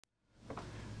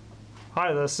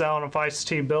Hi, this is Alan of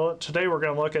ICT Billet. Today we're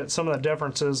going to look at some of the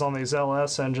differences on these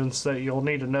LS engines that you'll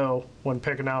need to know when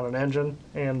picking out an engine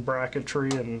and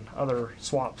bracketry and other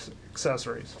swap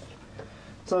accessories.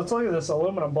 So let's look at this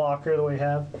aluminum block here that we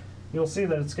have. You'll see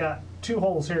that it's got two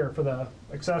holes here for the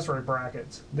accessory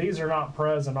brackets. These are not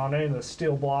present on any of the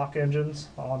steel block engines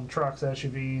on trucks,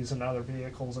 SUVs, and other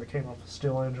vehicles that came with a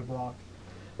steel engine block.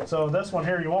 So this one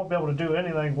here you won't be able to do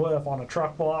anything with on a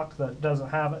truck block that doesn't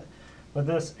have it. But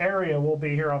this area will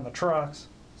be here on the trucks,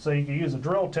 so you can use a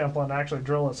drill template and actually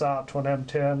drill this out to an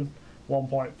M10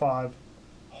 1.5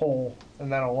 hole, and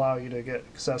that'll allow you to get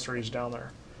accessories down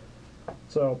there.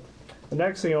 So the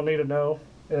next thing you'll need to know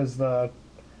is the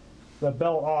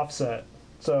belt offset.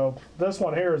 So this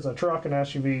one here is a truck and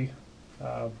SUV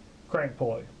crank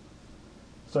pulley.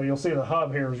 So you'll see the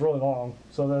hub here is really long,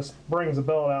 so this brings the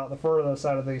belt out the furthest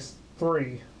out of these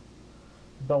three.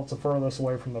 The belt's the furthest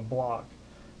away from the block.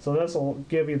 So this will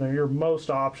give you your most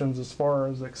options as far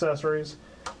as accessories,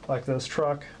 like this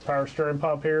truck power steering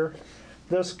pump here.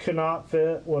 This cannot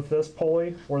fit with this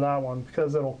pulley or that one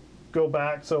because it'll go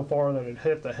back so far that it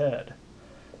hit the head.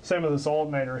 Same with this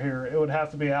alternator here. It would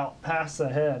have to be out past the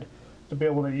head to be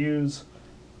able to use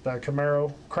the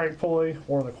Camaro crank pulley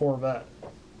or the Corvette.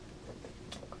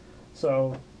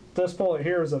 So this pulley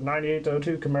here is a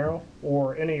 98-02 Camaro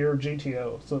or any year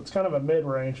GTO. So it's kind of a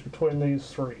mid-range between these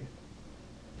three.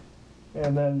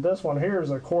 And then this one here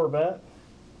is a Corvette,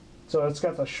 so it's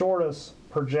got the shortest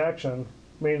projection,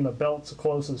 meaning the belt's the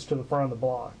closest to the front of the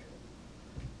block.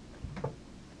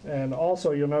 And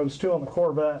also you'll notice too on the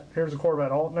Corvette, here's a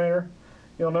Corvette alternator,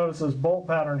 you'll notice this bolt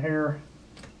pattern here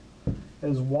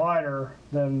is wider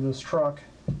than this truck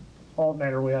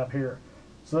alternator we have here.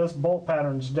 So this bolt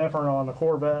pattern is different on the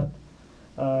Corvette,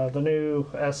 the new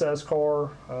SS car,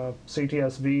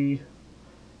 CTSV,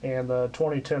 and the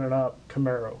 2010 and up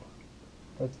Camaro.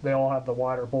 They all have the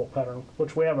wider bolt pattern,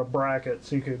 which we have a bracket,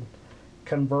 so you could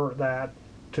convert that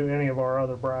to any of our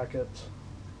other brackets.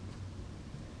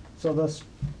 So this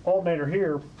alternator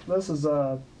here, this is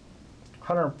a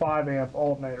 105 amp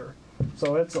alternator.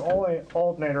 So it's the only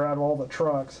alternator out of all the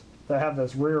trucks that have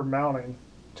this rear mounting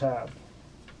tab.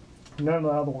 None of the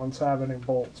other ones have any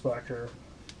bolts back here.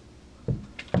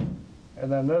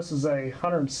 And then this is a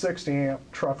 160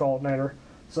 amp truck alternator.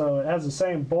 So it has the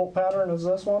same bolt pattern as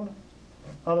this one,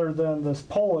 other than this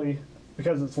pulley,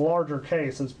 because it's larger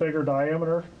case, it's bigger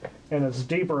diameter, and it's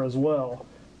deeper as well,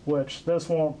 which this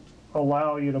won't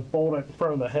allow you to bolt it in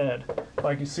front of the head.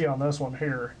 Like you see on this one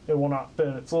here, it will not fit.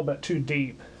 It's a little bit too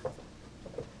deep.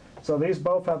 So these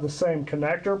both have the same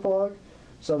connector plug,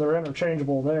 so they're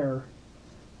interchangeable there.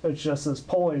 It's just this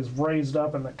pulley is raised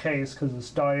up in the case because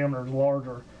its diameter is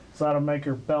larger, so that'll make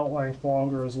your belt length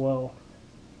longer as well.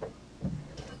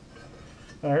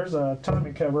 Now here's a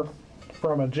timing cover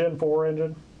from a Gen 4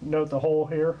 engine. Note the hole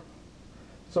here.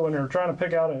 So when you're trying to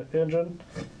pick out an engine,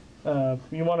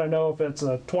 you want to know if it's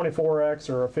a 24X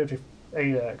or a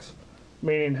 58X,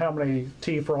 meaning how many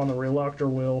teeth are on the reluctor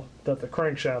wheel that the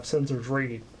crankshaft sensor's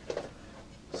reading.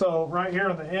 So right here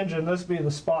on the engine, this would be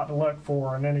the spot to look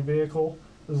for in any vehicle,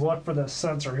 is look for this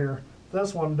sensor here.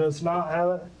 This one does not have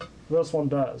it, this one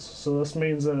does. So this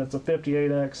means that it's a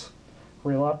 58X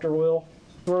reluctor wheel.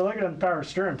 We're looking at the power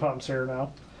steering pumps here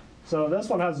now. So this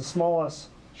one has the smallest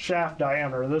shaft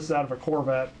diameter. This is out of a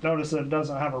Corvette. Notice that it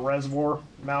doesn't have a reservoir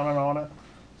mounted on it,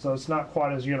 so it's not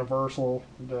quite as universal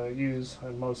to use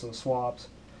in most of the swaps.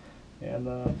 And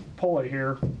the pulley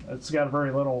here, it's got a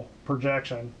very little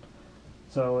projection,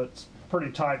 so it's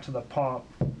pretty tight to the pump.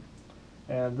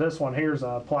 And this one here is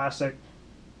a plastic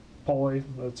pulley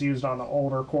that's used on the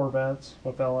older Corvettes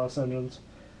with LS engines.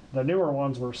 The newer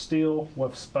ones were steel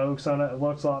with spokes on it. It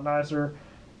looks a lot nicer.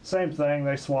 Same thing,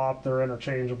 they swap, they're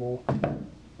interchangeable.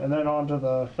 And then onto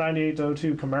the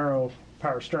 98-02 Camaro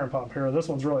power steering pump here. This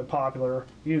one's really popular,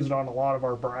 used on a lot of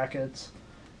our brackets.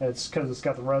 It's because it's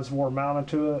got the reservoir mounted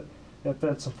to it. It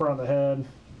fits in front of the head,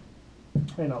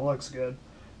 and it looks good.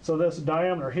 So this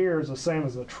diameter here is the same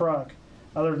as the truck,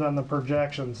 other than the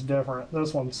projection's different.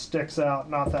 This one sticks out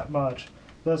not that much.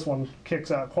 This one kicks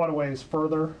out quite a ways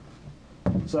further.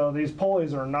 So these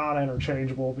pulleys are not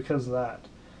interchangeable because of that.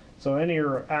 So any of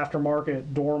your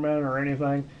aftermarket doormen or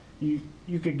anything,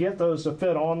 you could get those to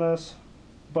fit on this,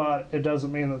 but it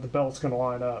doesn't mean that the belt's going to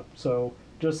line up. So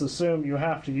just assume you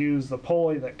have to use the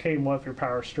pulley that came with your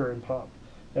power steering pump.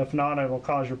 If not, it will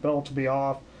cause your belt to be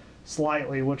off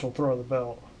slightly, which will throw the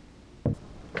belt.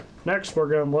 Next, we're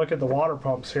going to look at the water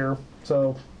pumps here.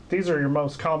 So these are your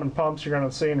most common pumps you're going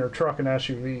to see in your truck and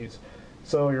SUVs.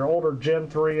 So your older Gen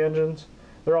 3 engines,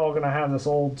 they're all going to have this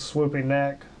old swooping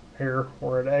neck here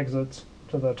where it exits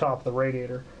to the top of the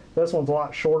radiator. This one's a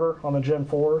lot shorter on the Gen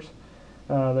 4s.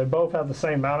 They both have the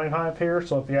same mounting height here,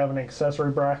 so if you have any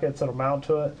accessory brackets that'll mount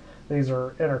to it, these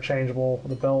are interchangeable.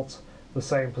 The belt's the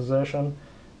same position.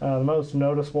 The most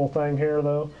noticeable thing here,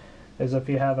 though, is if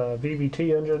you have a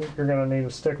VVT engine, you're going to need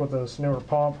to stick with this newer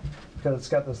pump because it's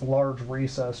got this large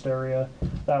recessed area.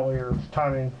 That way your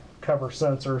timing cover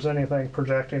sensors, anything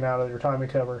projecting out of your timing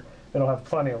cover, it'll have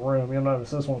plenty of room. You'll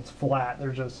notice this one's flat.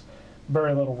 There's just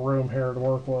very little room here to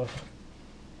work with.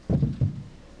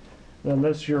 Then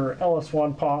this is your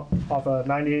LS1 pump off a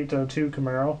 9802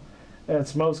 Camaro.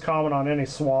 It's most common on any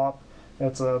swap.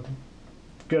 It's a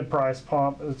good price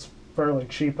pump. It's fairly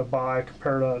cheap to buy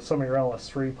compared to some of your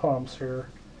LS3 pumps here.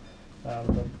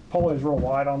 The pulley is real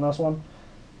wide on this one.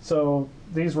 So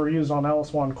these were used on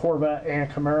LS1 Corvette and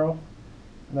Camaro.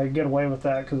 And they get away with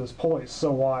that because this pulley is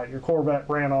so wide. Your Corvette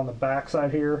ran on the back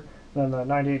side here, then the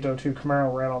 9802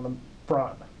 Camaro ran on the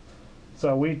front.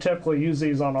 So we typically use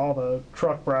these on all the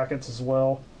truck brackets as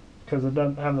well because it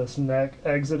doesn't have this neck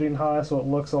exiting high, so it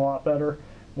looks a lot better.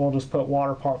 We'll just put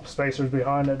water pump spacers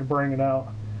behind it to bring it out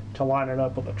to line it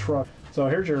up with the truck. So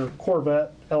here's your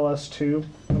Corvette LS2.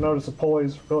 You'll notice the pulley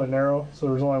is really narrow, so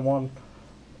there's only one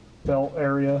belt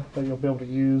area that you'll be able to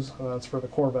use, and that's for the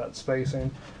Corvette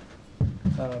spacing.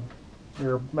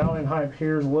 Your mounting height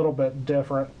here is a little bit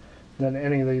different than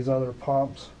any of these other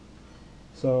pumps.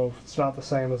 So it's not the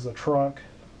same as the truck,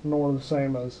 nor the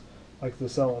same as like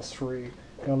this LS3.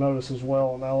 You'll notice as well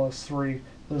on LS3,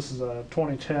 this is a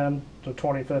 2010 to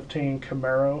 2015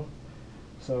 Camaro.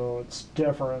 So it's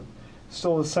different.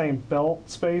 Still the same belt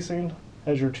spacing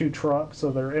as your two trucks,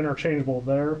 so they're interchangeable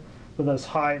there. But this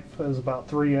height is about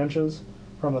 3 inches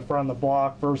from the front of the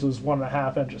block versus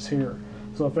 1.5 inches here.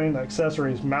 So if any of the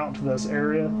accessories mount to this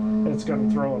area, it's going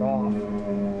to throw it off.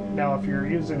 Now if you're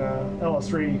using a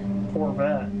LS3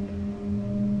 Corvette,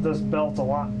 this belt's a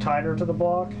lot tighter to the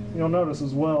block. You'll notice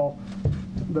as well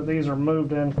that these are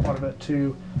moved in quite a bit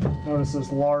too. Notice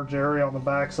this large area on the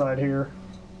backside here.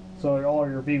 So all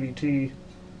your VVT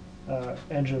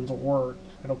engines will work.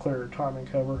 It'll clear your timing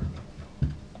cover.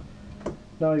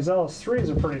 Now these LS3s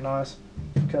are pretty nice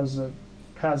because it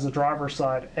has the driver's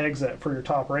side exit for your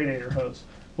top radiator hose,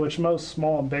 which most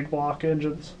small and big block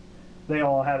engines, they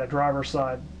all had a driver's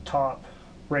side top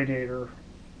radiator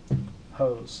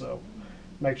hose. So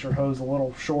makes your hose a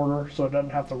little shorter so it doesn't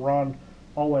have to run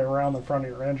all the way around the front of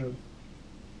your engine.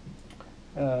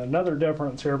 Another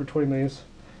difference here between these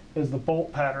is the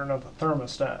bolt pattern of the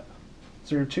thermostat.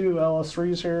 So your two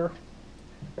LS3s here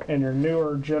and your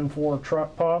newer Gen 4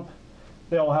 truck pump,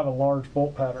 they all have a large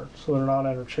bolt pattern, so they're not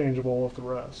interchangeable with the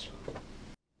rest.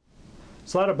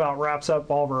 So that about wraps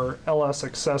up all of our LS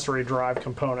accessory drive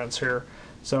components here.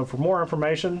 So for more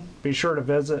information, be sure to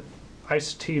visit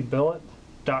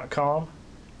ICTBillet.com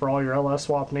for all your LS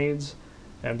swap needs,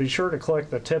 and be sure to click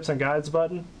the tips and guides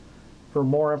button for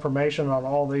more information on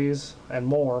all these and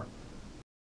more